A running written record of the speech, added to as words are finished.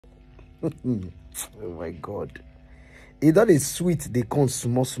Oh my God. It that is sweet, they come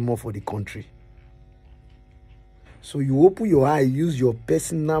small for the country. So you open your eye, use your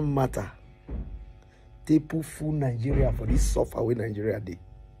personal matter. They put full Nigeria for this suffer with Nigeria day.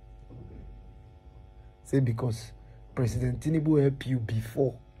 Say because President Tinubu help you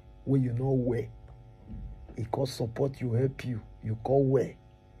before when you know where. He call support you, help you. You call where.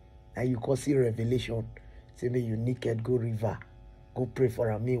 And you call see revelation. Say me you naked go river. Go pray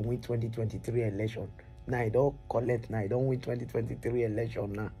for me win 2023 election. Now I don't collect now. I don't win 2023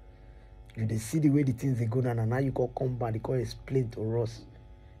 election now. You dey see the way the things they go down, and now you call come back, they call explain to us.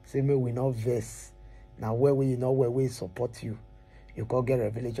 Say me we not verse. Now where we know where we support you. You call get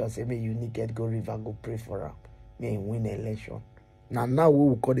revelation, say me you naked go river, go pray for him. Me win election. Now we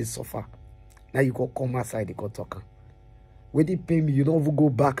will call it suffer. Now you go come outside, they go talk. When they pay me, you don't even go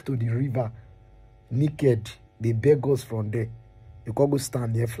back to the river. Naked, they beg us from there. You can't go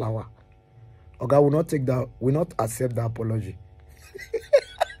stand near flower. Okay, will not take that, will not accept the apology.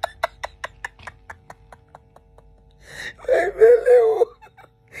 You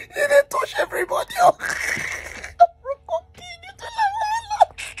didn't touch everybody.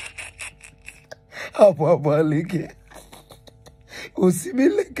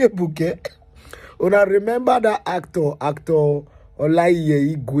 Una remember that actor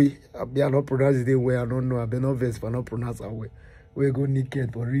Olaye Igwe. I not pronounce it way. I don't know. I be not verse for not pronounce that way. We go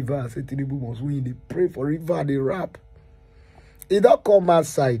naked for river. I say Tinubu must win. They pray for river. They rap. They don't come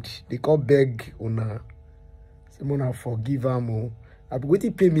outside. They come beg una. Say mona forgive am. I be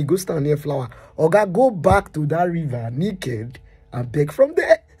waiting pay me. Go stand near flower. Oga go back to that river naked and beg from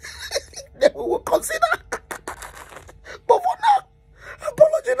there. Then we will consider. But for now,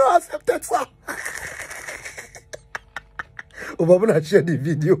 apology not accepted, sir. I'm gonna share the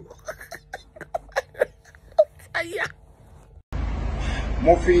video.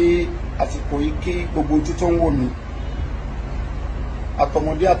 Mo fi àsìkò yìí kí gbogbo ojú tó ń wò mí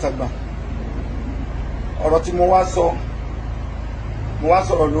àtọmọdé àtàgbà. Ọ̀rọ̀ tí mo wá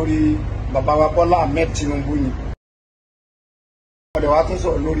sọ̀rọ̀ lórí bàbá wa Bọ́lá Ahmed Tinubu ni. Mo dẹ̀ wá tún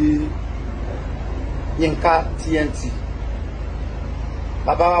sọ̀rọ̀ lórí Yínká TNT.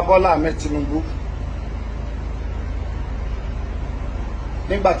 Bàbá wa Bọ́lá Ahmed Tinubu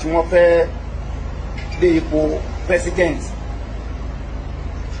nígbà tí wọ́n fẹ́ dé ipò president,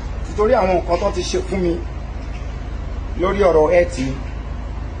 títorí àwọn nǹkan tó ti ṣe fún mi lórí ọ̀rọ̀ ẹ̀tì,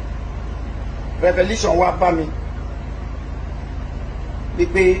 revelation wá bá mi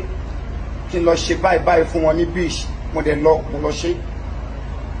wípé kí n lọ ṣe báyìí fún wọn ní beach. Mo lọ ṣe.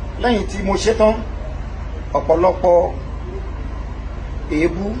 Lẹ́yìn tí mo ṣe tán, ọ̀pọ̀lọpọ̀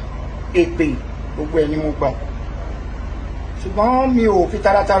èébú, èpè, gbogbo ẹ̀ ni mo gbà. Ṣùgbọ́n mi ò fi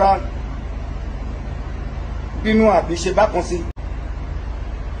taratara bínú àbí ṣe bákan sí.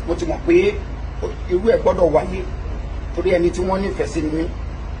 Mo ti mọ̀ pé irú ẹ̀ gbọ́dọ̀ wáyé torí ẹni tí wọ́n nífẹ̀ẹ́ sí mi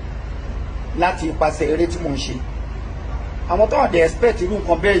láti ipasẹ̀ eré tí mò ń ṣe. Àwọn tó ọ̀dẹ̀ expect irú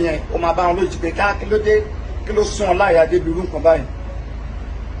nǹkan bẹ́ẹ̀ yẹn, ó máa bá wọn lójú pé kí ló dé, kí ló sún ọ láyà débi irú nǹkan báyìí.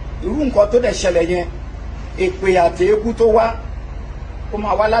 Irú nǹkan tó dẹ̀ ṣẹlẹ̀ yẹn, èpè àti èébú tó wá, ó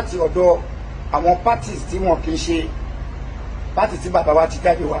máa wá láti ọ̀dọ̀ àwọn parties tí wọn kì í ṣe party tí bàbá wa ti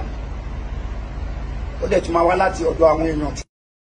jáde wá. Ó dẹ̀ tún máa wá láti ọ̀dọ̀ àwọn èèyàn